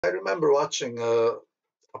I remember watching a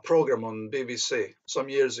program on BBC some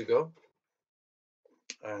years ago,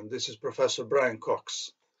 and this is Professor Brian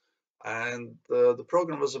Cox. And the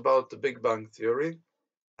program was about the Big Bang Theory.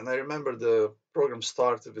 And I remember the program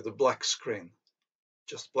started with a black screen,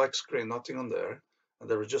 just black screen, nothing on there. And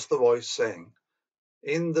there was just a voice saying,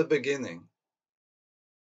 "In the beginning,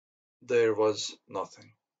 there was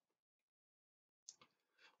nothing."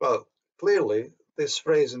 Well, clearly, this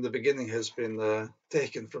phrase "in the beginning" has been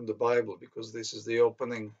taken from the Bible because this is the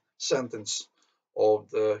opening sentence of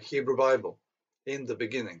the Hebrew Bible, "in the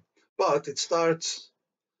beginning." But it starts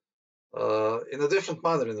in a different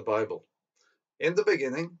manner in the Bible. In the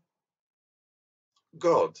beginning,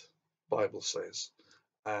 God, Bible says.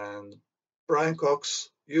 And Brian Cox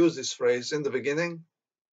used this phrase "in the beginning,"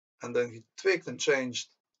 and then he tweaked and changed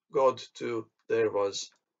God to "there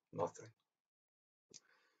was nothing."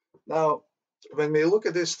 Now, when we look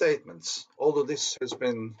at these statements, although this has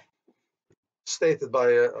been stated by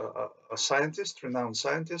a scientist, renowned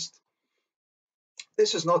scientist,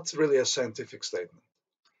 this is not really a scientific statement.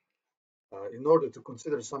 In order to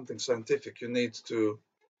consider something scientific, you need to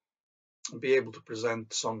be able to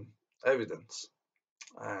present some evidence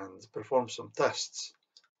and perform some tests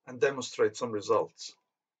and demonstrate some results.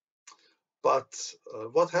 But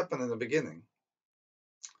what happened in the beginning?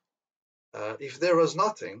 If there was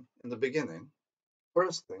nothing in the beginning,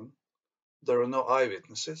 first thing, there were no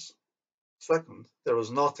eyewitnesses. Second, there was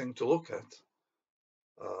nothing to look at.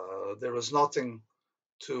 There was nothing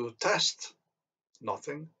to test,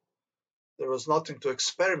 nothing. There was nothing to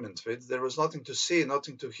experiment with. There was nothing to see,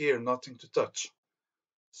 nothing to hear, nothing to touch.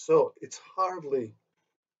 So it's hardly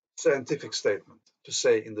a scientific statement to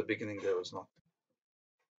say in the beginning there was nothing.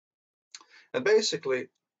 And basically,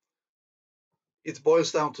 it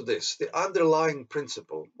boils down to this. The underlying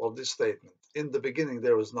principle of this statement, "in the beginning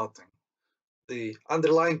there was nothing," the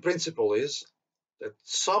underlying principle is that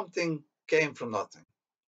something came from nothing.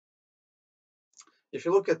 If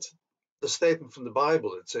you look at the statement from the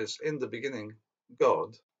Bible, it says, "in the beginning,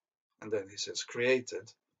 God," and then he says,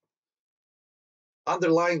 "created."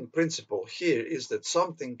 Underlying principle here is that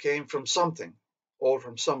something came from something or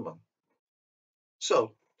from someone.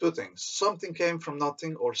 So, two things: something came from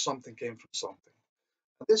nothing or something came from something.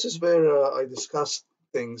 And this is where I discussed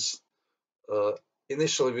things uh,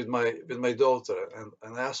 initially with my daughter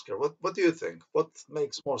and ask her, what do you think? What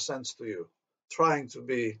makes more sense to you? Trying to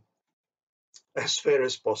be as fair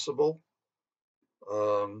as possible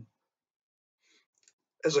um,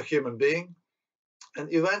 as a human being.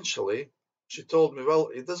 And eventually she told me, well,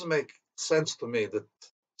 it doesn't make sense to me that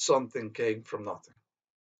something came from nothing.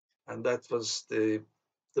 And that was the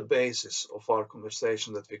basis of our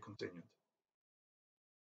conversation that we continued.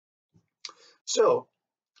 So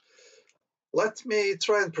let me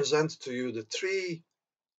try and present to you the three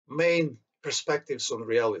main perspectives on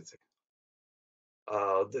reality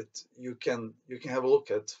that you can have a look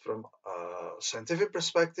at from a scientific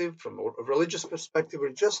perspective, from a religious perspective.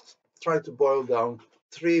 We just try to boil down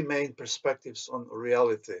three main perspectives on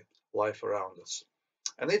reality, life around us.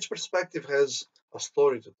 And each perspective has a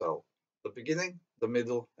story to tell: the beginning, the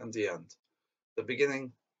middle, and the end. The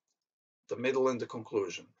beginning, the middle, and the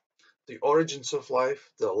conclusion. The origins of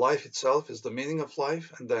life, the life itself is the meaning of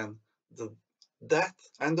life, and then the death,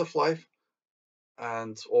 end of life,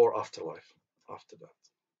 and or afterlife after that.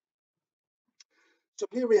 So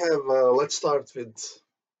here we have, let's start with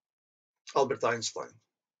Albert Einstein.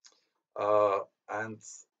 And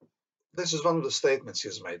this is one of the statements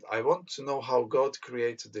he's made. I want to know how God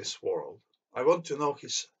created this world. I want to know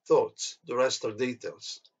his thoughts. The rest are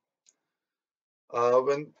details.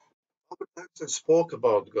 When Albert Einstein spoke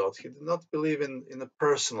about God, he did not believe in a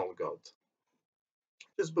personal God.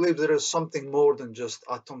 He just believed there is something more than just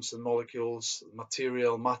atoms and molecules,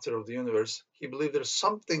 material, matter of the universe. He believed there's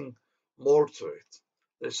something more to it.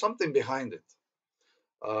 There's something behind it.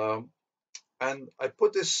 Um, and I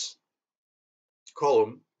put this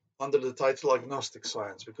column under the title Agnostic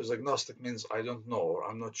Science because agnostic means I don't know or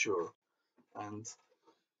I'm not sure. And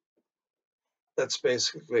that's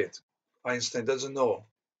basically it. Einstein doesn't know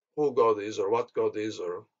who God is or what God is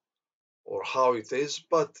or how it is,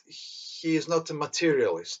 but he is not a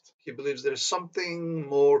materialist. He believes there is something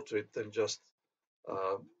more to it than just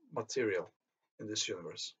uh, material in this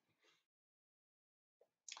universe.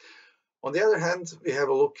 On the other hand, we have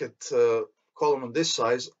a look at a column on this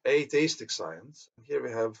size, atheistic science. Here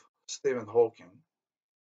we have Stephen Hawking,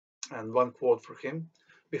 and one quote for him: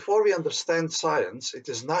 "Before we understand science, it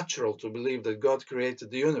is natural to believe that God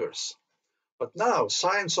created the universe. But now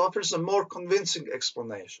science offers a more convincing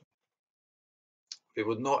explanation. We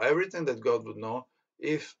would know everything that God would know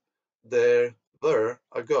if there there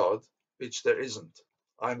a God, which there isn't.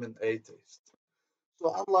 I'm an atheist.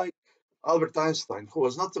 So unlike Albert Einstein, who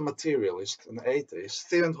was not a materialist, an atheist,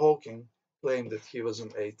 Stephen Hawking claimed that he was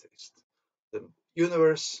an atheist. The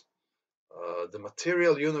universe, the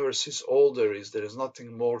material universe is all there is. There is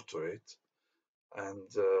nothing more to it, and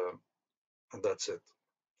that's it.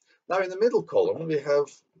 Now, in the middle column, we have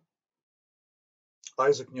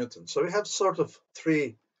Isaac Newton. So we have sort of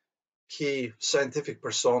three key scientific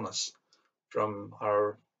personas from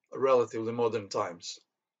our relatively modern times.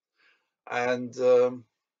 And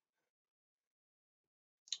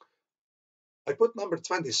I put number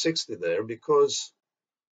 2060 there because,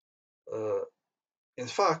 uh, in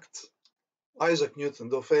fact, Isaac Newton,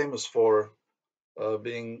 though famous for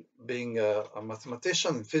being a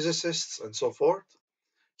mathematician and physicist and so forth,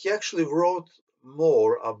 he actually wrote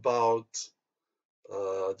more about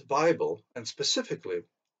the Bible and specifically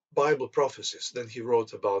Bible prophecies than he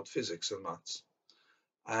wrote about physics and maths.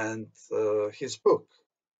 And his book,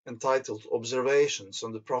 entitled Observations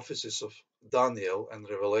on the Prophecies of Daniel and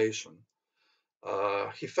Revelation,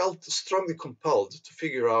 he felt strongly compelled to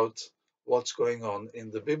figure out what's going on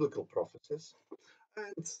in the biblical prophecies.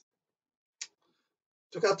 And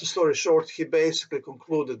to cut the story short, he basically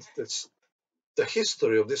concluded that the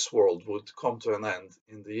history of this world would come to an end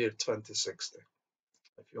in the year 2060.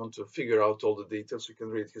 If you want to figure out all the details, you can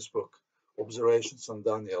read his book, Observations on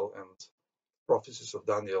Daniel and Prophecies of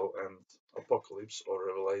Daniel and Apocalypse or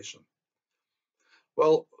Revelation.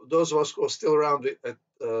 Well, those of us who are still around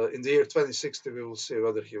in the year 2060, we will see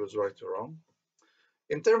whether he was right or wrong.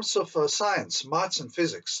 In terms of science, maths, and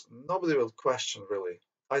physics, nobody will question really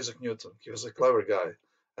Isaac Newton. He was a clever guy,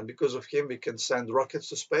 and because of him, we can send rockets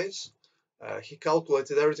to space. He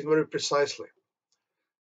calculated everything very precisely.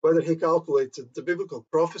 Whether he calculated the biblical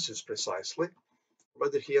prophecies precisely,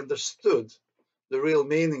 whether he understood the real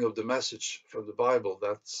meaning of the message from the Bible,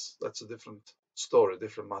 that's a different story,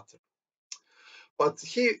 different matter. But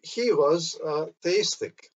he was a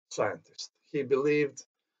theistic scientist. He believed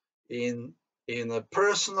in a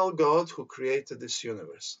personal God who created this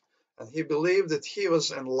universe. And he believed that he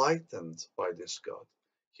was enlightened by this God.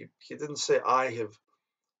 He didn't say, I have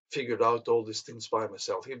figured out all these things by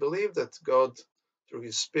myself. He believed that God, through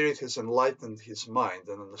his spirit, has enlightened his mind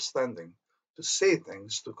and understanding to see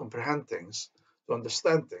things, to comprehend things, to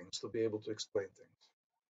understand things, to be able to explain things.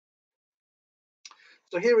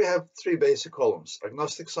 So here we have three basic columns: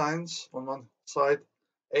 agnostic science on one side,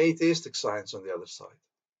 atheistic science on the other side.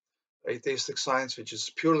 Atheistic science, which is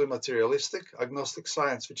purely materialistic; agnostic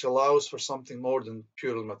science, which allows for something more than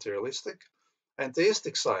purely materialistic; and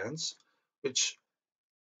theistic science, which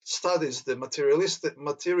studies the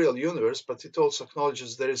material universe, but it also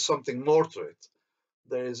acknowledges there is something more to it.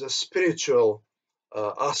 There is a spiritual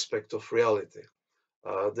aspect of reality.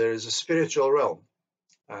 There is a spiritual realm,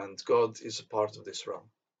 and God is a part of this realm.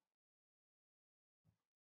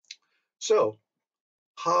 So,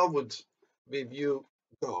 how would we view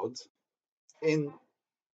God in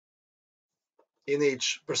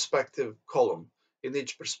each perspective column, in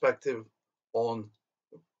each perspective on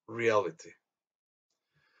reality?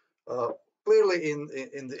 Uh, Clearly,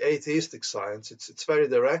 in the atheistic science, it's very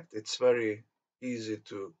direct. It's very easy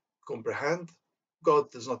to comprehend. God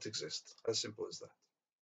does not exist. As simple as that.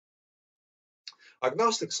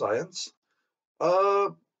 Agnostic science,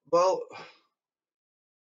 well,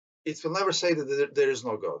 it will never say that there is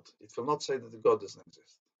no God. It will not say that the God doesn't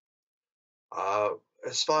exist.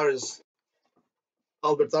 As far as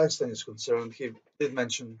Albert Einstein is concerned, he did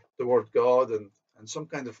mention the word God and some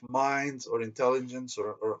kind of mind or intelligence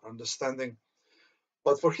or understanding.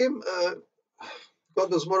 But for him,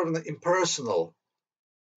 God was more of an impersonal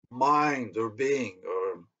mind or being,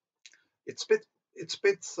 or it's a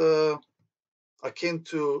bit akin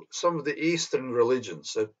to some of the Eastern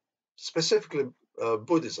religions, specifically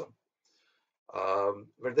Buddhism,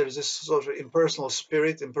 where there is this sort of impersonal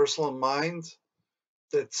spirit, impersonal mind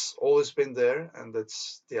that's always been there, and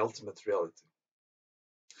that's the ultimate reality.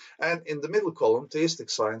 And in the middle column, theistic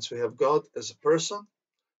science, we have God as a person,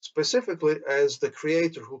 specifically as the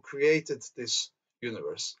creator who created this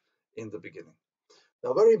universe in the beginning.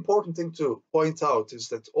 Now, a very important thing to point out is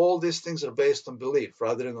that all these things are based on belief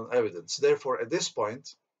rather than on evidence. Therefore, at this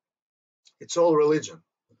point, it's all religion,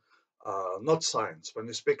 not science. When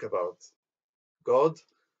we speak about God,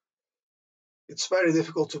 it's very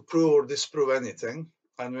difficult to prove or disprove anything.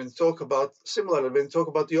 And when you talk about, similarly, when you talk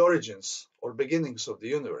about the origins or beginnings of the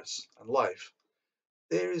universe and life,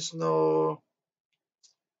 there is no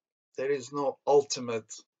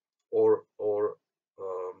ultimate or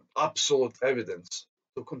absolute evidence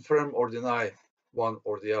to confirm or deny one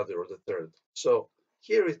or the other or the third. So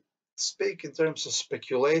here it speak in terms of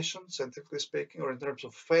speculation, scientifically speaking, or in terms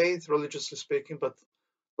of faith, religiously speaking, but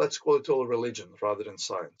let's call it all religion rather than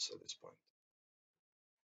science at this point.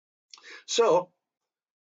 So,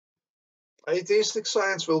 atheistic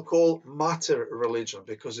science will call matter religion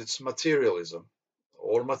because it's materialism,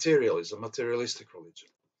 or materialistic religion.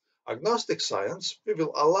 Agnostic science, we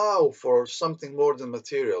will allow for something more than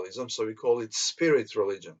materialism, so we call it spirit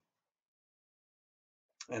religion.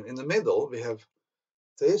 And in the middle, we have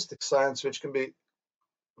theistic science, which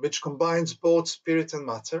combines both spirit and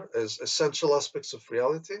matter as essential aspects of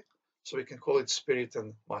reality, so we can call it spirit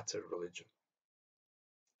and matter religion.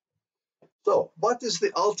 So, what is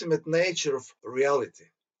the ultimate nature of reality?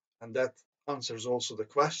 And that answers also the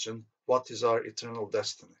question, what is our eternal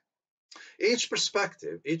destiny? Each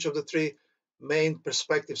perspective, each of the three main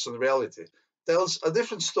perspectives on reality, tells a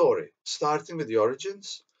different story, starting with the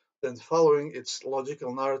origins, then following its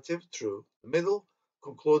logical narrative through the middle,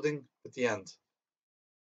 concluding at the end.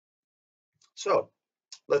 So,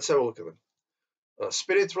 let's have a look at them.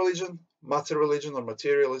 Spirit religion, matter religion or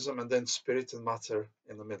materialism, and then spirit and matter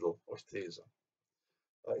in the middle, or theism.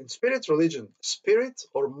 In spirit religion, spirit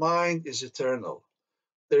or mind is eternal.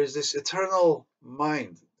 There is this eternal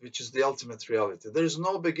mind, which is the ultimate reality. There is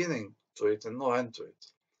no beginning to it and no end to it.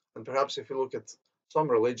 And perhaps if you look at some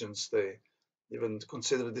religions, they even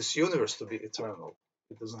consider this universe to be eternal.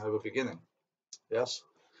 It doesn't have a beginning. Yes?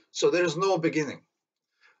 So there is no beginning.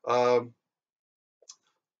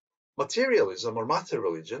 Materialism or matter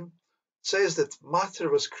religion says that matter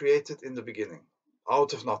was created in the beginning,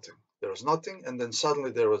 out of nothing. There was nothing, and then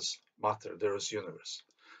suddenly there was matter, there was universe.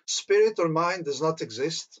 Spirit or mind does not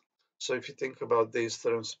exist. So if you think about these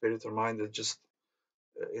terms, spirit or mind, it just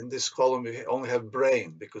in this column we only have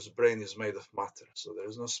brain, because brain is made of matter. So there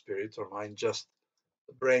is no spirit or mind, just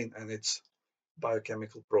the brain and its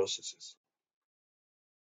biochemical processes.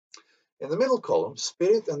 In the middle column,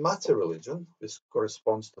 spirit and matter religion, which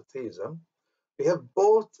corresponds to theism, we have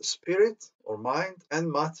both spirit or mind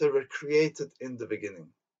and matter were created in the beginning.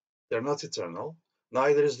 They're not eternal,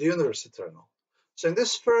 neither is the universe eternal. So in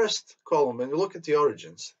this first column, when you look at the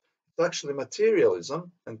origins, it's actually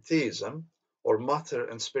materialism and theism, or matter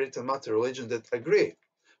and spirit and matter religion, that agree,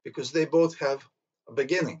 because they both have a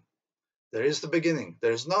beginning. There is the beginning.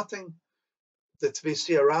 There is nothing that we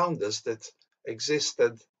see around us that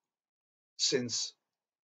existed since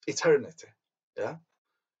eternity. Yeah,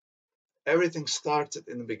 everything started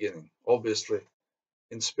in the beginning. Obviously,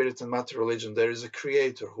 in spirit and matter religion, there is a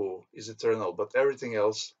creator who is eternal, but everything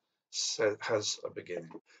else has a beginning.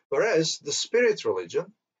 Whereas the spirit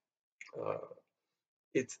religion, uh,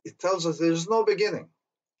 it tells us there is no beginning.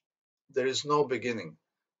 There is no beginning.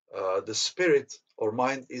 The spirit or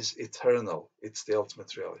mind is eternal. It's the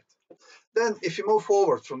ultimate reality. Then, if you move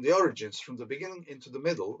forward from the origins, from the beginning into the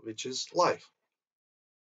middle, which is life.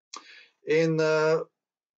 In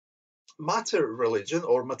matter religion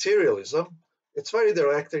or materialism, it's very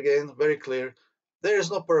direct again, very clear. There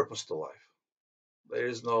is no purpose to life. There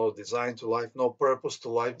is no design to life, no purpose to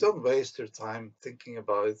life. Don't waste your time thinking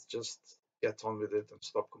about it. Just get on with it and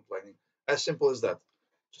stop complaining. As simple as that.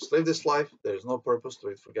 Just live this life. There is no purpose to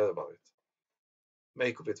it. Forget about it.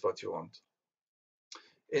 Make of it what you want.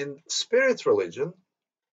 In spirit religion,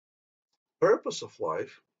 purpose of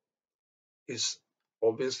life is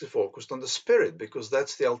obviously focused on the spirit, because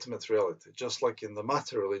that's the ultimate reality. Just like in the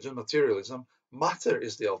matter religion, materialism, matter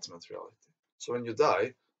is the ultimate reality. So when you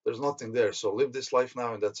die, there's nothing there. So live this life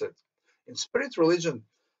now and that's it. In spirit religion,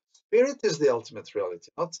 spirit is the ultimate reality,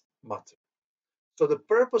 not matter. So the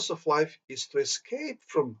purpose of life is to escape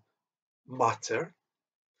from matter,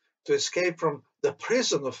 to escape from the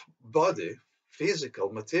prison of body,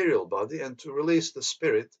 physical, material body, and to release the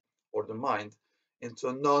spirit or the mind into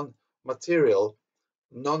a non-material,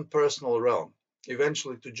 non-personal realm,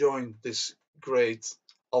 eventually to join this great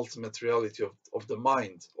ultimate reality of the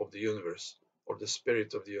mind of the universe, or the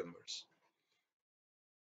spirit of the universe.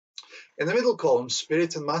 In the middle column,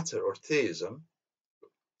 spirit and matter or theism,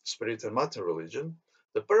 spirit and matter religion,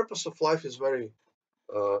 the purpose of life is very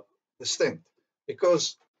distinct,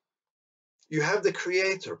 because you have the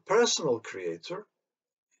creator, personal creator,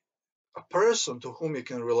 a person to whom you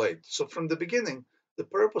can relate. So from the beginning, the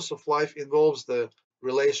purpose of life involves the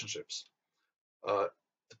relationships. The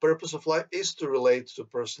purpose of life is to relate to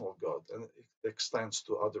personal God, and it extends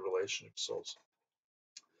to other relationships also.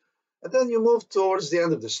 And then you move towards the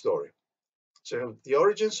end of the story. So you have the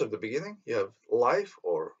origins of the beginning, you have life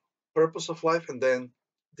or purpose of life, and then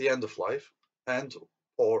the end of life, and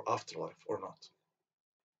or afterlife or not.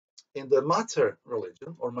 In the matter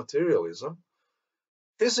religion or materialism,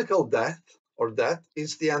 physical death or death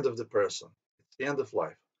is the end of the person. It's the end of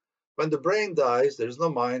life. When the brain dies, there's no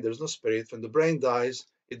mind, there's no spirit. When the brain dies,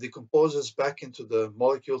 it decomposes back into the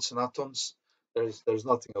molecules and atoms. There's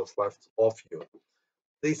nothing else left of you.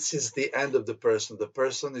 This is the end of the person. The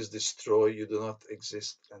person is destroyed. You do not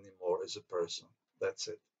exist anymore as a person. That's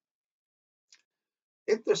it.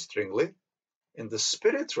 Interestingly, in the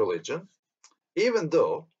spirit religion, even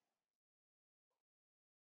though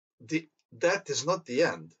that is not the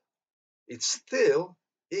end, it still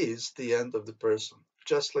is the end of the person,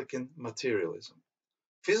 just like in materialism.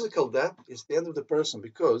 Physical death is the end of the person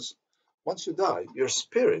because once you die, your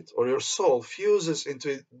spirit or your soul fuses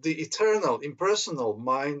into the eternal, impersonal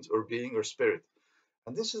mind or being or spirit.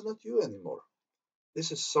 And this is not you anymore.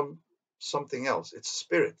 This is something else. It's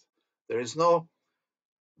spirit. There is no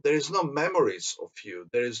memories of you.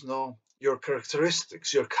 There is no your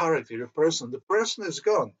characteristics, your character, your person. The person is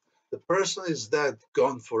gone. The person is dead,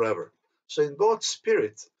 gone forever. So in both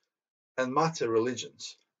spirit and matter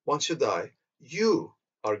religions, once you die, you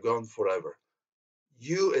are gone forever.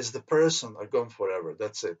 You as the person are gone forever.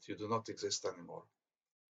 That's it. You do not exist anymore.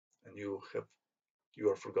 And you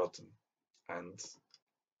are forgotten and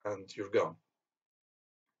you're gone.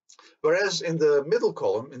 Whereas in the middle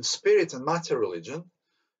column, in spirit and matter religion,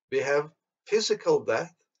 we have physical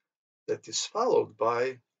death that is followed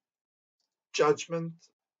by judgment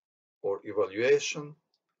or evaluation,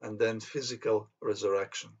 and then physical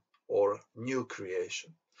resurrection or new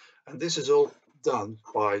creation. And this is all done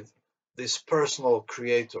by this personal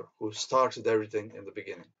creator who started everything in the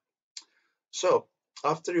beginning. So,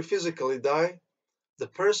 after you physically die, the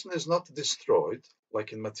person is not destroyed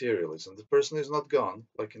like in materialism. The person is not gone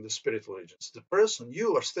like in the spiritual religions. The person,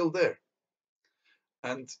 you are still there.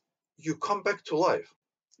 And you come back to life.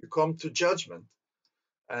 You come to judgment.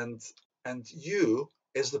 And you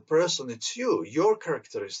as the person, it's you, your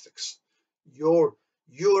characteristics, your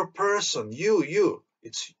person, you.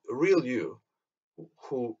 It's real you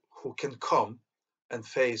who can come and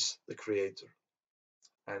face the creator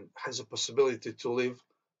and has a possibility to live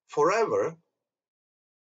forever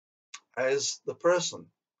as the person,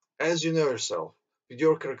 as you know yourself, with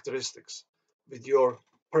your characteristics, with your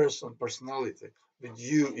personality, with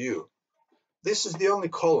you. This is the only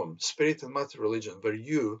column, spirit and matter religion, where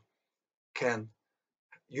you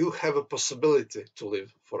have a possibility to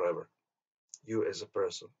live forever. You as a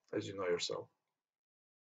person, as you know yourself.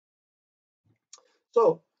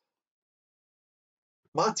 So,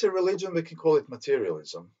 matter religion, we can call it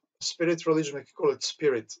materialism. Spirit religion, we can call it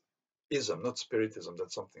spiritism, not spiritism,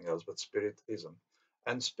 that's something else, but spiritism.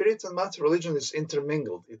 And spirit and matter religion is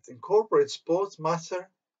intermingled. It incorporates both matter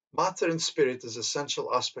and spirit as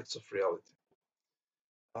essential aspects of reality.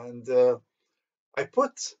 And I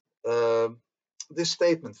put this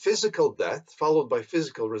statement, physical death followed by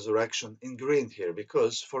physical resurrection, in green here,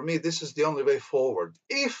 because for me, this is the only way forward.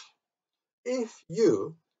 If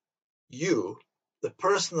you, the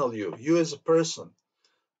personal you as a person,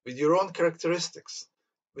 with your own characteristics,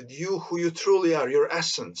 with you who you truly are, your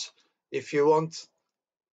essence, if you want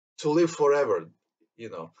to live forever,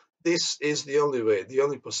 this is the only way, the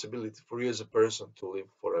only possibility for you as a person to live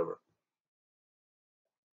forever.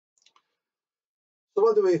 So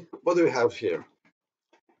what do we have here?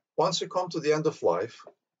 Once you come to the end of life,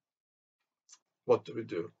 what do we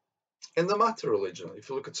do? In the matter religion, if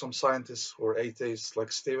you look at some scientists or atheists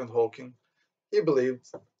like Stephen Hawking, he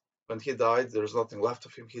believed when he died, there's nothing left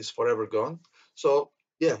of him. He's forever gone. So,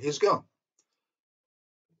 yeah, he's gone.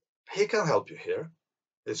 He can't help you here.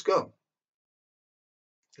 He's gone.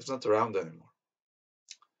 He's not around anymore.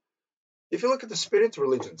 If you look at the spirit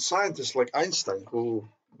religion, scientists like Einstein, who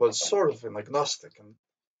was sort of an agnostic and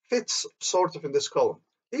fits sort of in this column,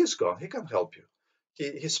 he's gone. He can't help you.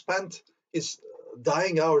 He spent his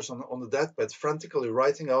dying hours on the deathbed frantically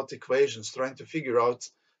writing out equations, trying to figure out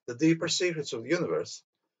the deeper secrets of the universe.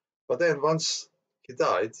 But then once he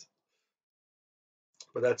died,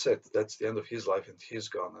 but that's it. That's the end of his life, and he's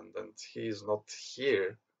gone, and he's not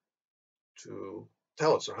here to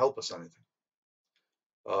tell us or help us anything.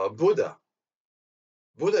 Buddha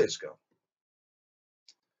is gone.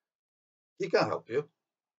 He can't help you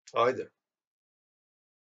either.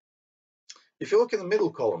 If you look in the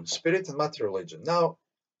middle column, spirit and matter religion. Now,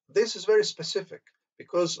 this is very specific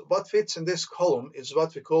because what fits in this column is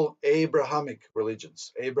what we call Abrahamic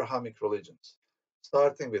religions.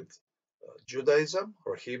 Starting with Judaism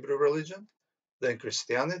or Hebrew religion, then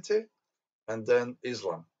Christianity, and then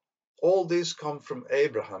Islam. All these come from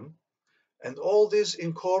Abraham, and all these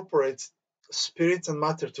incorporate spirit and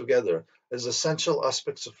matter together as essential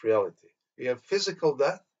aspects of reality. You have physical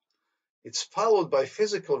death, it's followed by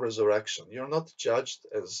physical resurrection. You're not judged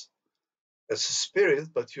as as a spirit,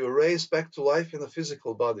 but you're raised back to life in a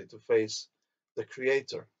physical body to face the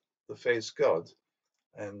Creator, to face God.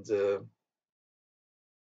 And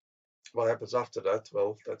what happens after that?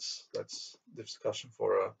 Well, that's discussion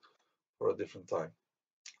for a different time.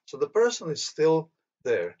 So the person is still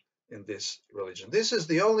there in this religion. This is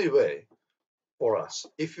the only way for us.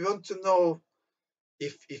 If you want to know,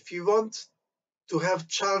 if you want to have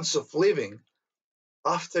chance of living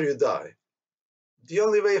after you die, the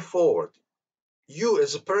only way forward, you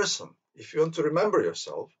as a person, if you want to remember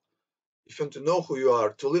yourself, if you want to know who you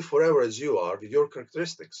are, to live forever as you are with your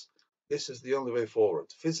characteristics, this is the only way forward.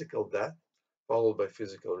 Physical death followed by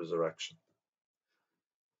physical resurrection.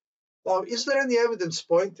 Now, is there any evidence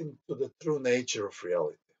pointing to the true nature of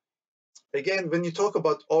reality? Again, when you talk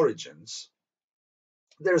about origins,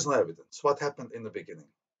 there's no evidence. What happened in the beginning?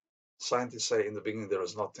 Scientists say in the beginning there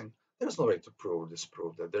was nothing. There's no way to prove or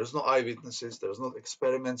disprove that. There's no eyewitnesses, there's no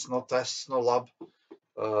experiments, no tests, no lab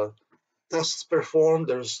tests performed.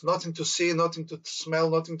 There's nothing to see, nothing to smell,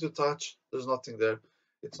 nothing to touch. There's nothing there.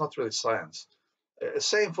 It's not really science.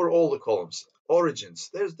 Same for all the columns. Origins,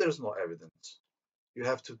 there's no evidence. You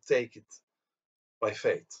have to take it by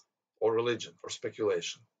faith or religion or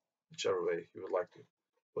speculation, whichever way you would like to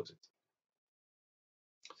put it.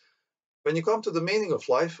 When you come to the meaning of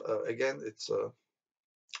life, again,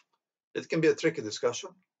 it can be a tricky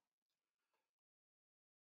discussion.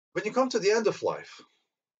 When you come to the end of life,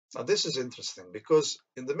 now this is interesting because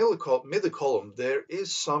in the middle column there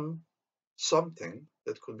is something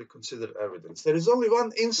that could be considered evidence. There is only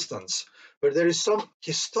one instance where there is some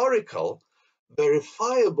historical,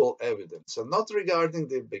 verifiable evidence, and not regarding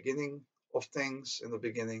the beginning of things in the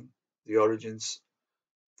beginning, the origins,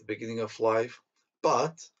 the beginning of life,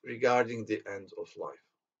 but regarding the end of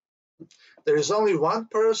life. There is only one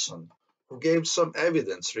person who gave some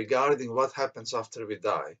evidence regarding what happens after we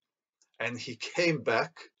die, and he came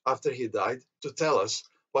back after he died to tell us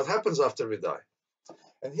what happens after we die.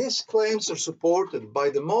 And his claims are supported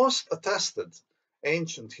by the most attested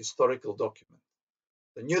ancient historical document,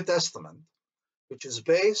 the New Testament, which is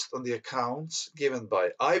based on the accounts given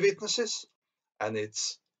by eyewitnesses, and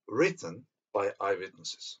it's written by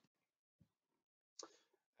eyewitnesses.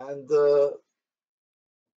 And let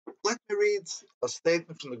me read a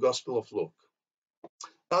statement from the Gospel of Luke.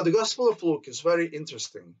 Now, the Gospel of Luke is very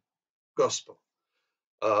interesting gospel.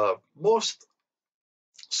 Most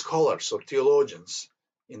scholars or theologians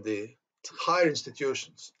in the higher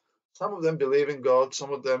institutions, some of them believe in God,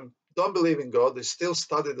 some of them don't believe in God. They still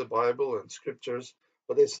study the Bible and scriptures,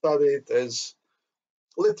 but they study it as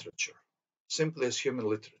literature, simply as human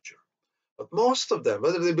literature. But most of them,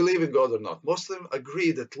 whether they believe in God or not, most of them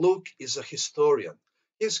agree that Luke is a historian.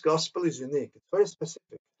 His gospel is unique. It's very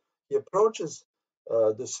specific. He approaches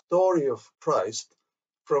the story of Christ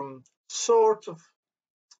from sort of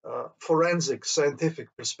forensic, scientific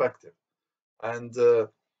perspective, and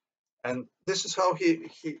this is how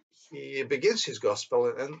he begins his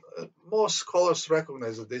gospel. And most scholars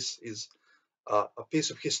recognize that this is a piece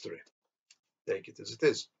of history. Take it as it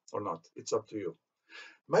is or not. It's up to you.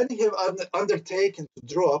 Many have undertaken to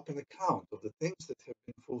draw up an account of the things that have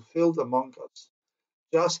been fulfilled among us,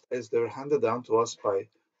 just as they were handed down to us by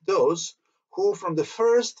those who from the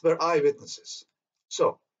first were eyewitnesses.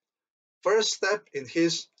 So, first step in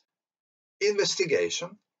his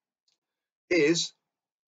investigation is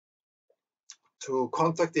to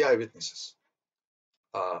contact the eyewitnesses.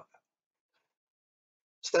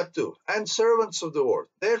 Step 2, and servants of the word.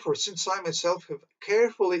 Therefore, since I myself have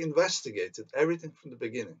carefully investigated everything from the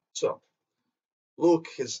beginning. So, Luke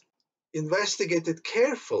has investigated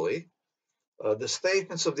carefully the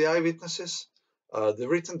statements of the eyewitnesses, the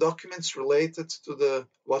written documents related to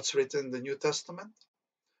what's written in the New Testament.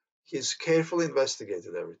 He's carefully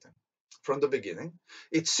investigated everything from the beginning.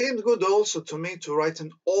 It seemed good also to me to write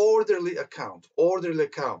an orderly account. Orderly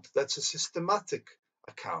account, that's a systematic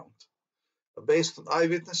account based on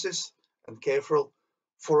eyewitnesses and careful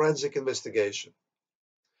forensic investigation.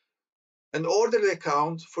 An orderly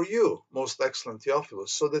account for you, most excellent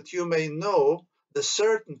Theophilus, so that you may know the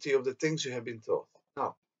certainty of the things you have been taught.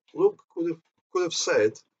 Now, Luke could have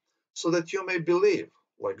said, so that you may believe,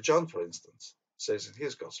 like John, for instance, says in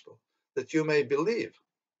his gospel, that you may believe.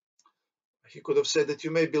 He could have said that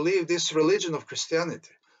you may believe this religion of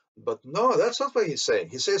Christianity. But no, that's not what he's saying.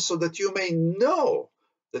 He says, so that you may know,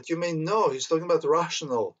 that you may know. He's talking about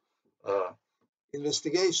rational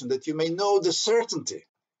investigation, that you may know the certainty.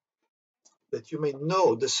 That you may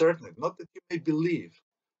know the certainty, not that you may believe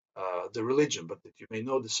the religion, but that you may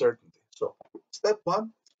know the certainty. So, step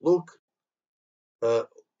 1, Luke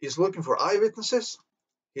is looking for eyewitnesses.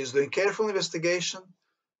 He's doing careful investigation.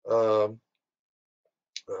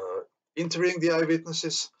 interviewing the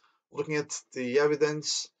eyewitnesses, looking at the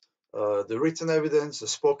evidence, the written evidence, the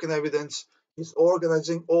spoken evidence. He's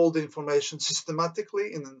organizing all the information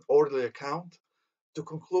systematically in an orderly account to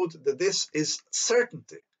conclude that this is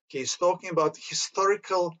certainty. He's talking about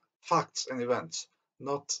historical facts and events,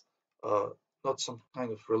 not uh, not some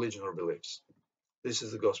kind of religion or beliefs. This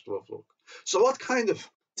is the Gospel of Luke. So, what kind of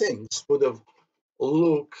things would have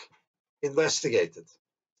Luke investigated?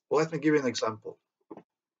 Well, let me give you an example.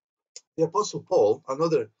 The Apostle Paul,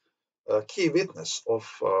 another key witness of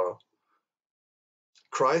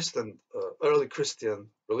Christ and early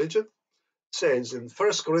Christian religion, says in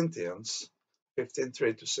 1 Corinthians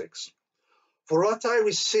 15:3-6, "For what I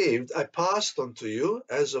received, I passed on to you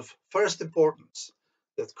as of first importance,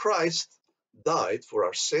 that Christ died for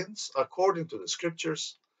our sins according to the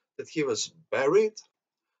Scriptures, that he was buried,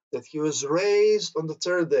 that he was raised on the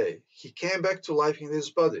third day. He came back to life in his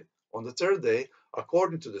body on the third day,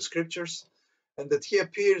 according to the Scriptures, and that he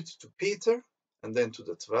appeared to Peter and then to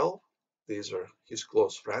the 12. These were his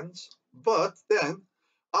close friends. But then,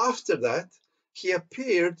 after that, he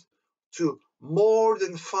appeared to more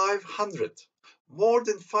than 500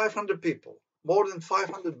 people, more than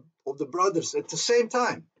 500 of the brothers at the same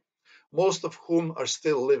time, most of whom are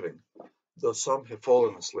still living, though some have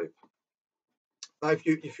fallen asleep." Now,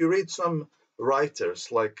 if you read some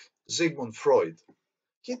writers like Sigmund Freud,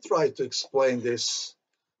 he tried to explain this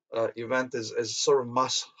event as sort of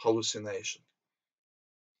mass hallucination.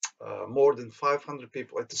 More than 500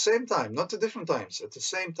 people at the same time, not at different times, at the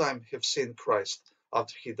same time have seen Christ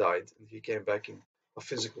after he died and he came back in a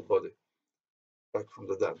physical body, back from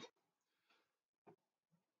the dead.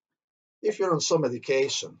 If you're on some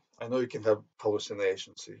medication, I know you can have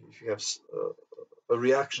hallucinations. If you have a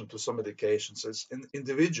reaction to some medications, as an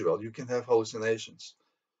individual, you can have hallucinations.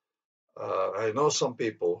 I know some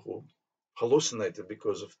people who hallucinated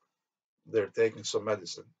because of they're taking some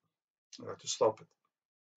medicine to stop it.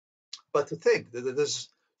 But to think that it is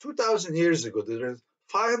 2,000 years ago, there are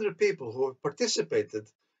 500 people who have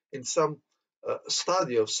participated in some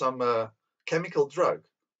study of some chemical drug,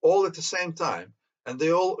 all at the same time, and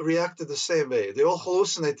they all reacted the same way. They all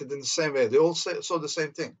hallucinated in the same way. They all saw the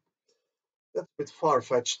same thing. That's a bit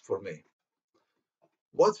far-fetched for me.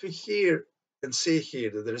 What we hear and see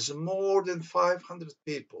here, that there is more than 500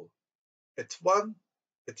 people at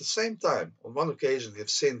the same time, on one occasion, have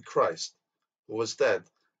seen Christ, who was dead,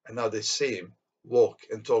 and now they see him walk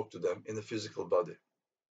and talk to them in a physical body.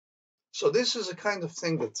 So this is a kind of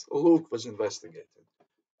thing that Luke was investigating.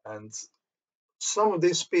 And some of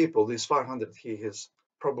these people, these 500, he has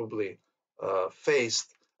probably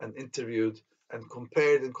faced and interviewed and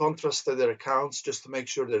compared and contrasted their accounts just to make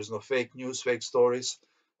sure there's no fake news, fake stories,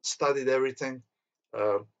 studied everything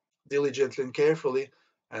diligently and carefully,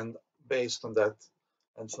 and based on that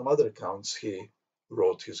and some other accounts, he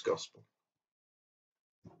wrote his gospel.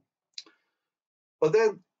 But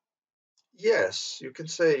then, yes, you can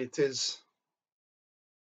say it is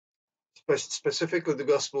specifically the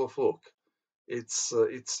Gospel of Luke. It's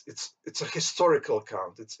a historical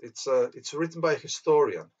account. It's written by a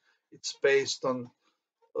historian. It's based on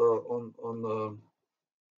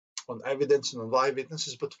evidence and on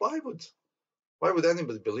eyewitnesses. But why would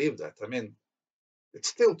anybody believe that? I mean, it's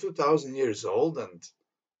still 2,000 years old, and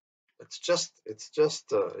it's just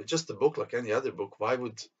a book like any other book. Why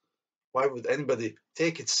would anybody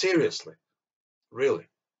take it seriously? Really?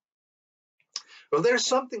 Well, there's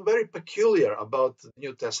something very peculiar about the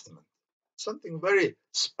New Testament, something very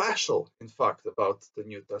special, in fact, about the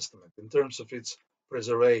New Testament in terms of its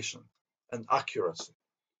preservation and accuracy.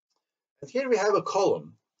 And here we have a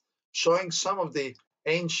column showing some of the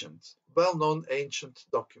ancient, well-known ancient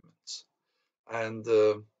documents. And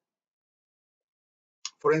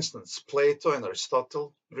for instance, Plato and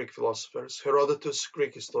Aristotle, Greek philosophers, Herodotus,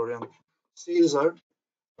 Greek historian, Caesar,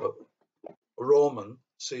 Roman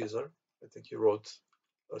Caesar, I think he wrote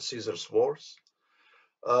Caesar's Wars.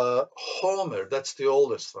 Homer, that's the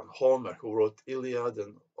oldest one, Homer, who wrote Iliad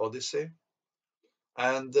and Odyssey.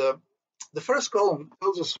 And the first column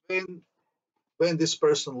tells us when this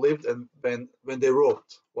person lived and when they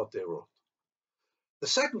wrote what they wrote. The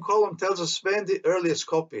second column tells us when the earliest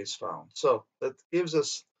copy is found. So that gives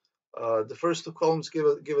us, the first two columns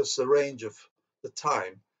give us a range of the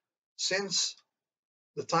time, since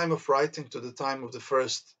the time of writing to the time of the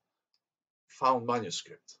first found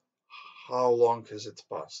manuscript. How long has it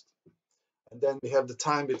passed? And then we have the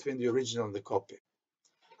time between the original and the copy.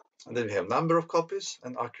 And then we have number of copies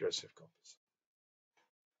and accuracy of copies.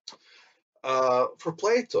 For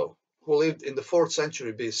Plato, who lived in the 4th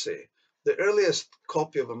century BC, the earliest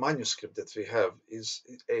copy of a manuscript that we have is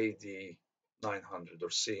AD 900 or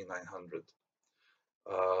C 900.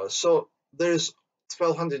 So there's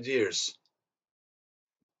 1200 years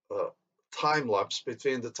uh, time lapse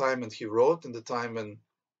between the time when he wrote and the time when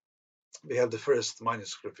we have the first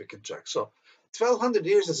manuscript we can check. So 1200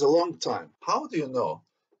 years is a long time. How do you know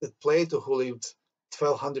that Plato, who lived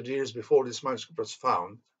 1200 years before this manuscript was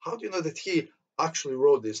found, how do you know that he actually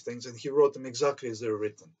wrote these things and he wrote them exactly as they're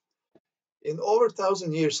written? In over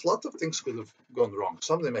 1,000 years, a lot of things could have gone wrong.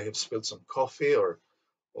 Somebody may have spilled some coffee, or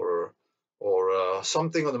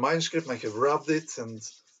something on the manuscript may have rubbed it and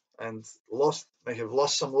may have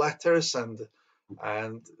lost some letters and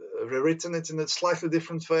rewritten it in a slightly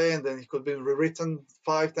different way, and then it could be rewritten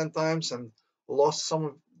 5, 10 times and lost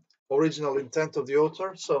some original intent of the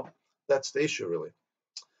author. So that's the issue, really.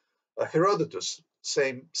 Herodotus,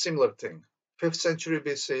 similar thing. 5th century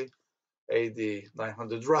BC, AD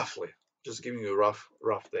 900, roughly. Just giving you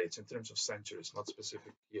rough dates in terms of centuries, not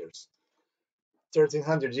specific years.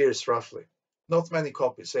 1,300 years roughly. Not many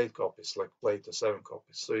copies, 8 copies, like Plato, 7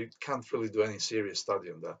 copies. So you can't really do any serious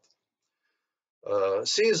study on that.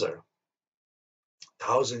 Caesar,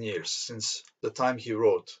 1,000 years since the time he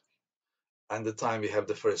wrote and the time we have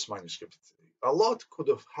the first manuscript. A lot could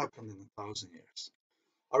have happened in 1,000 years.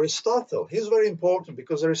 Aristotle, he's very important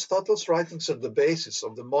because Aristotle's writings are the basis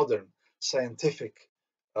of the modern scientific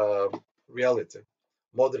uh, reality,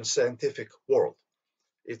 modern scientific world.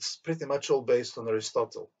 It's pretty much all based on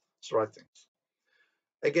Aristotle's writings.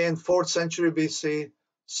 Again, 4th century BC,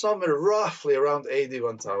 somewhere roughly around AD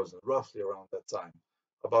 1000, roughly around that time,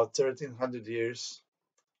 about 1,300 years,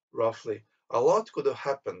 roughly. A lot could have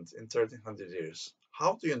happened in 1,300 years.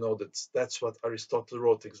 How do you know that that's what Aristotle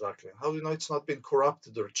wrote exactly? How do you know it's not been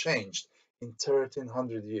corrupted or changed in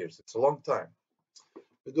 1,300 years? It's a long time.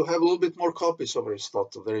 We do have a little bit more copies of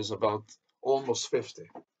Aristotle. There is about almost 50.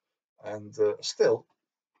 And still,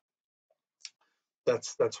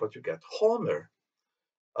 that's what you get. Homer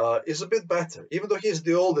is a bit better, even though he's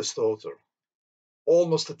the oldest author,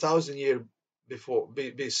 almost 1,000 years before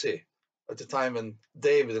BC, at the time when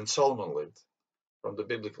David and Solomon lived, from the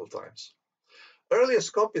biblical times.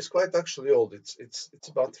 Earliest copy is quite actually old. It's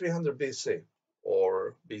about 300 BC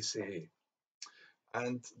or BCE,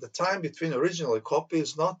 and the time between original copy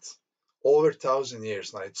is not over 1,000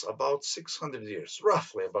 years now. It's about 600 years,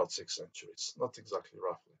 roughly about 6 centuries, not exactly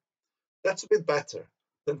roughly. That's a bit better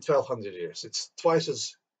than 1,200 years. It's twice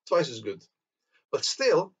as good, but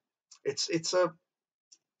still, it's a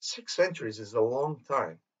 6 centuries is a long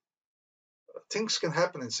time. Things can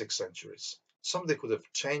happen in 6 centuries. Somebody could have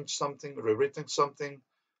changed something, rewritten something,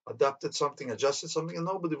 adapted something, adjusted something, and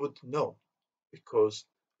nobody would know because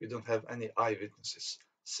we don't have any eyewitnesses.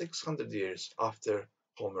 600 years after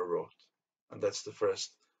Homer wrote, and that's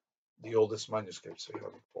the oldest manuscripts we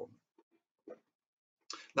have of Homer.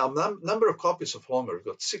 Now, number of copies of Homer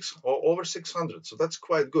got over 600, so that's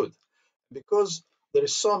quite good because there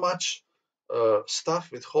is so much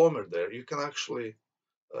stuff with Homer there. You can actually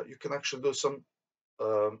do some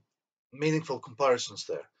meaningful comparisons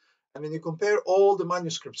there. And when you compare all the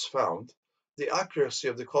manuscripts found, the accuracy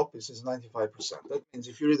of the copies is 95%. That means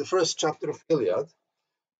if you read the first chapter of Iliad,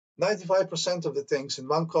 95% of the things in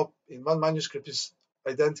one manuscript is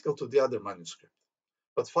identical to the other manuscript,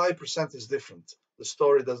 but 5% is different. The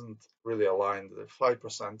story doesn't really align. The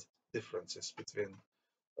 5% differences between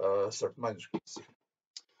certain manuscripts.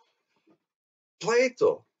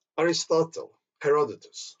 Plato, Aristotle,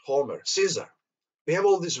 Herodotus, Homer, Caesar, we have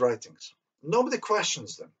all these writings. Nobody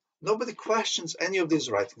questions them. Nobody questions any of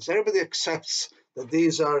these writings. Everybody accepts that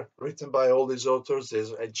these are written by all these authors.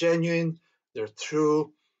 They're genuine, they're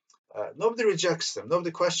true. Nobody rejects them.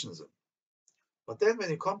 Nobody questions them. But then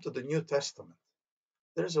when you come to the New Testament,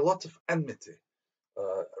 there's a lot of enmity,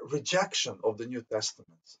 rejection of the New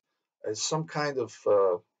Testament as some kind of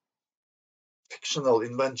fictional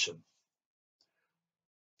invention.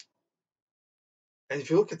 And if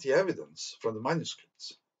you look at the evidence from the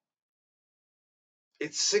manuscripts,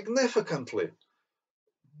 it's significantly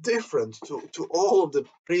different to all of the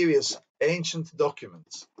previous ancient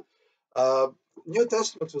documents. New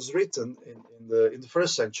Testament was written in the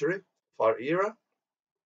 1st century of our era,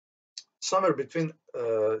 somewhere between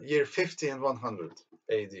year 50 and 100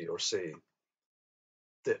 AD or CE.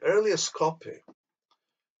 The earliest copy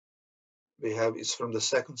we have is from the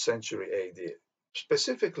 2nd century AD,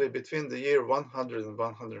 specifically between the year 100 and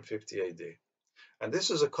 150 AD. And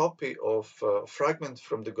this is a copy of a fragment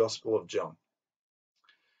from the Gospel of John.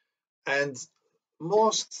 And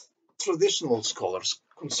most traditional scholars,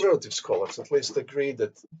 conservative scholars at least, agree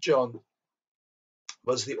that John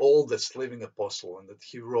was the oldest living apostle and that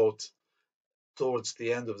he wrote towards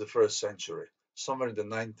the end of the 1st century, somewhere in the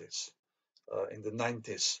 90s. in the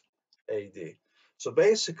 90s AD. So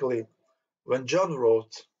basically, when John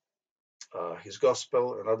wrote his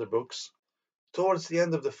Gospel and other books, towards the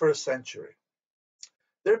end of the first century,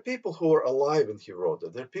 there are people who were alive when he wrote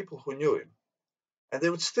it. There are people who knew him, and they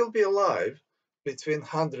would still be alive between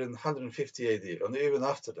 100 and 150 AD, and even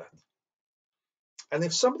after that. And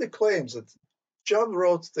if somebody claims that John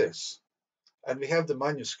wrote this, and we have the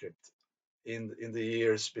manuscript in the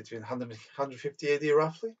years between 100 and 150 AD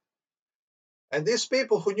roughly, and these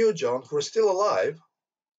people who knew John, who are still alive,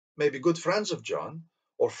 maybe good friends of John,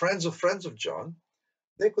 or friends of John,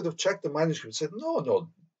 they could have checked the manuscript and said, no, no,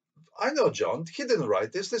 I know John. He didn't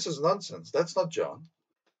write this. This is nonsense. That's not John.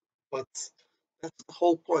 But that's the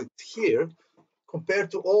whole point. Here,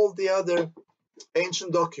 compared to all the other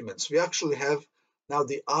ancient documents, we actually have now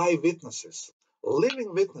the eyewitnesses,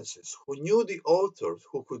 living witnesses who knew the author,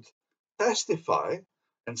 who could testify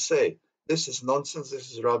and say, this is nonsense,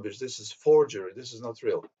 this is rubbish, this is forgery, this is not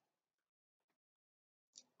real.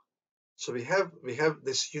 So we have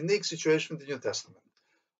this unique situation in the New Testament.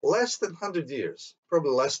 Less than 100 years,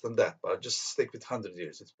 probably less than that, but I'll just stick with 100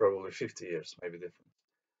 years. It's probably 50 years, maybe different.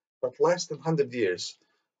 But less than 100 years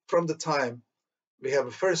from the time we have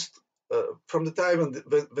a first, from the time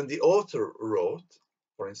when the author wrote,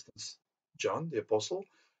 for instance, John, the apostle,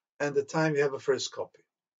 and the time we have a first copy.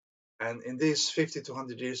 And in these 50 to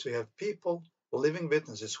 100 years, we have people, living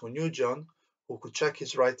witnesses who knew John, who could check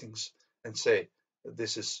his writings and say that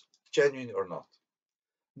this is genuine or not.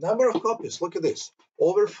 Number of copies, look at this.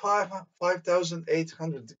 Over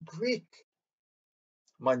 5,800 Greek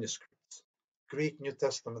manuscripts, Greek New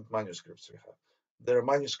Testament manuscripts we have. There are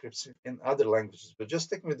manuscripts in other languages, but just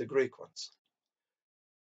stick with the Greek ones.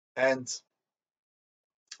 And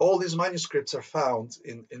all these manuscripts are found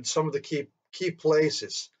in some of the key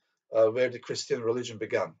places where the Christian religion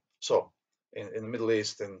began. So in the Middle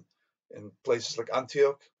East, in places like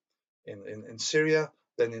Antioch, in Syria,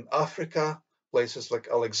 then in Africa, places like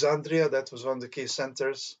Alexandria, that was one of the key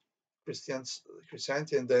centers,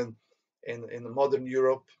 Christianity, and then in modern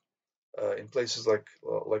Europe, in places like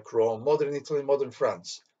Rome, modern Italy, modern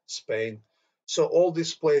France, Spain. So all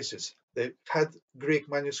these places, they had Greek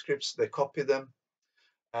manuscripts, they copied them.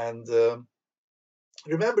 And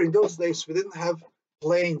remember, in those days, we didn't have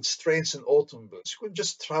planes, trains, and automobiles. You could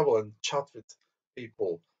just travel and chat with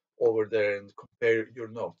people over there and compare your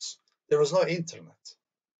notes. There was no internet.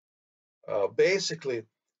 Basically,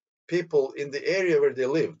 people in the area where they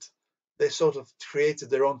lived, they sort of created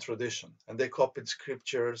their own tradition, and they copied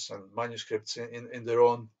scriptures and manuscripts in their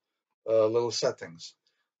own little settings.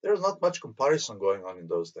 There was not much comparison going on in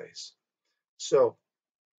those days. So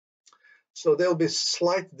there'll be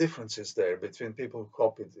slight differences there between people who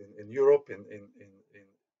copied in Europe,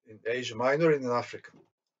 in Asia Minor, and in Africa.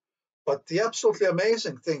 But the absolutely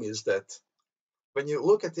amazing thing is that when you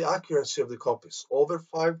look at the accuracy of the copies, over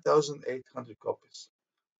 5,800 copies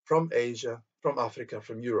from Asia, from Africa,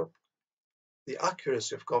 from Europe, the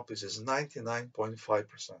accuracy of copies is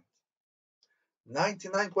 99.5%.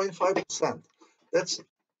 99.5%. That's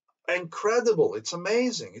incredible. It's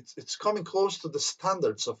amazing. It's coming close to the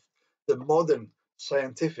standards of the modern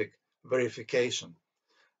scientific verification.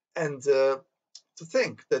 And to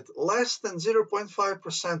think that less than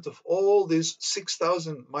 0.5% of all these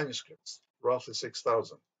 6,000 manuscripts, roughly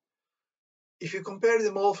 6,000, if you compare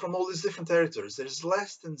them all from all these different territories, there's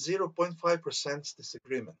less than 0.5%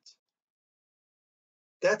 disagreement.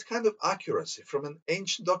 That kind of accuracy from an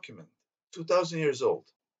ancient document, 2,000 years old,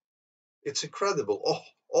 it's incredible,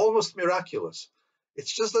 almost miraculous. It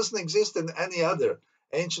just doesn't exist in any other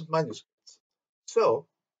ancient manuscripts. So,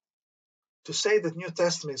 to say that New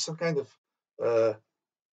Testament is some kind of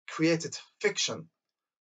created fiction,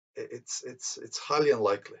 it's highly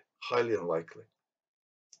unlikely, highly unlikely.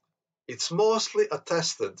 It's mostly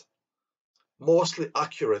attested, mostly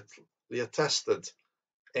accurately attested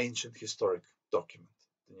ancient historic document,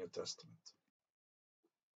 the New Testament.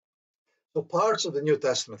 So parts of the New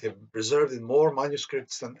Testament have been preserved in more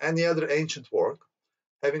manuscripts than any other ancient work,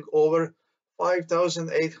 having over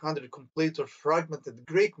 5,800 complete or fragmented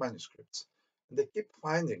Greek manuscripts. And they keep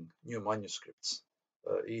finding new manuscripts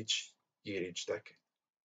each year, each decade.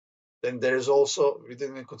 Then there is also, we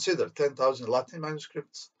didn't even consider, 10,000 Latin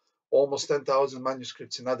manuscripts, almost 10,000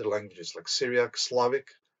 manuscripts in other languages like Syriac, Slavic,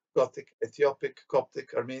 Gothic, Ethiopic,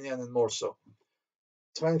 Coptic, Armenian, and more so.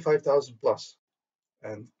 25,000 plus,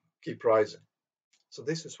 and keep rising. So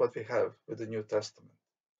this is what we have with the New Testament.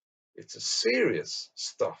 It's a serious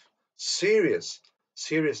stuff,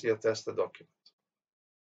 seriously attested document.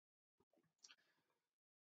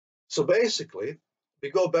 So basically, we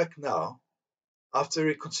go back now after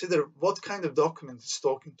we consider what kind of document is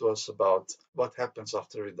talking to us about what happens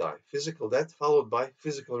after we die. Physical death followed by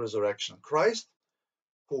physical resurrection. Christ,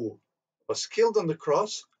 who was killed on the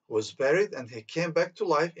cross, was buried, and he came back to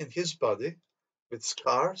life in his body with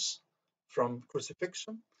scars from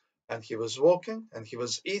crucifixion. And he was walking and he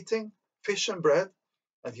was eating fish and bread,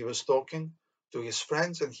 and he was talking to his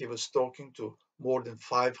friends, and he was talking to more than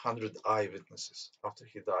 500 eyewitnesses after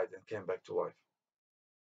he died and came back to life.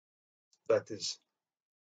 That is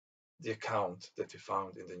the account that we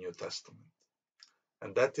found in the New Testament.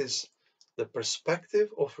 And that is the perspective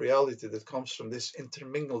of reality that comes from this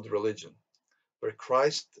intermingled religion, where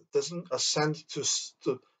Christ doesn't ascend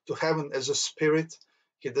to heaven as a spirit.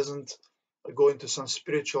 He doesn't go into some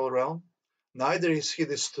spiritual realm. Neither is he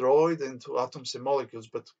destroyed into atoms and molecules,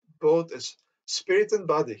 but both as spirit and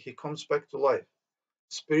body, he comes back to life.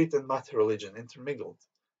 Spirit and matter religion intermingled,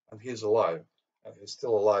 and he is alive, and he's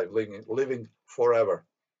still alive, living forever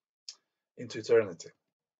into eternity.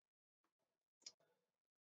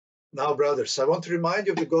 Now, brothers, I want to remind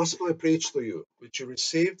you of the gospel I preached to you, which you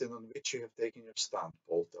received and on which you have taken your stand,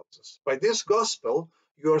 Paul tells us. By this gospel,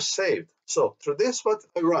 you are saved. So, through this, what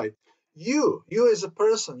I write, you as a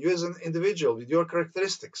person, you as an individual, with your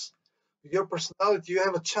characteristics, with your personality, you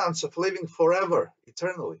have a chance of living forever,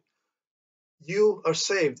 eternally. You are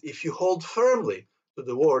saved if you hold firmly to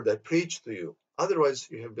the word I preached to you. Otherwise,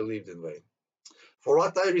 you have believed in vain. For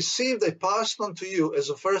what I received, I passed on to you as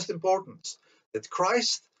of first importance, that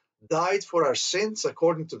Christ died for our sins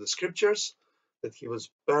according to the Scriptures, that he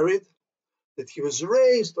was buried, that he was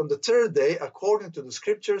raised on the third day according to the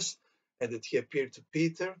Scriptures, and that he appeared to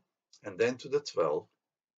Peter and then to the 12.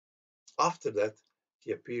 After that,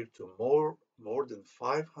 he appeared to more than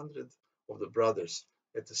 500 of the brothers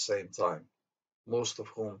at the same time, most of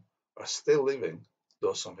whom are still living,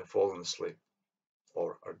 though some have fallen asleep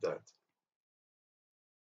or are dead.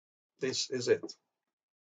 This is it.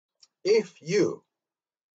 If you,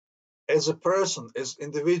 as a person, as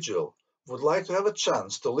individual, would like to have a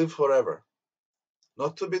chance to live forever,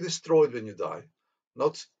 not to be destroyed when you die,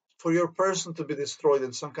 not for your person to be destroyed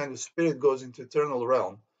and some kind of spirit goes into eternal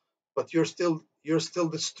realm, but you're still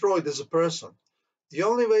destroyed as a person. The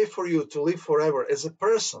only way for you to live forever as a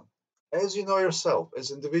person, as you know yourself,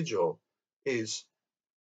 as individual, is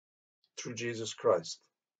through Jesus Christ,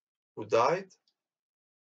 who died,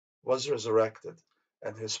 was resurrected,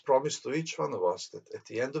 and has promised to each one of us that at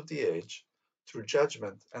the end of the age, through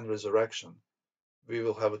judgment and resurrection, we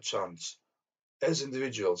will have a chance as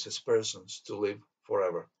individuals, as persons, to live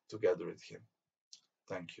forever together with him.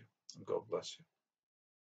 Thank you, and God bless you.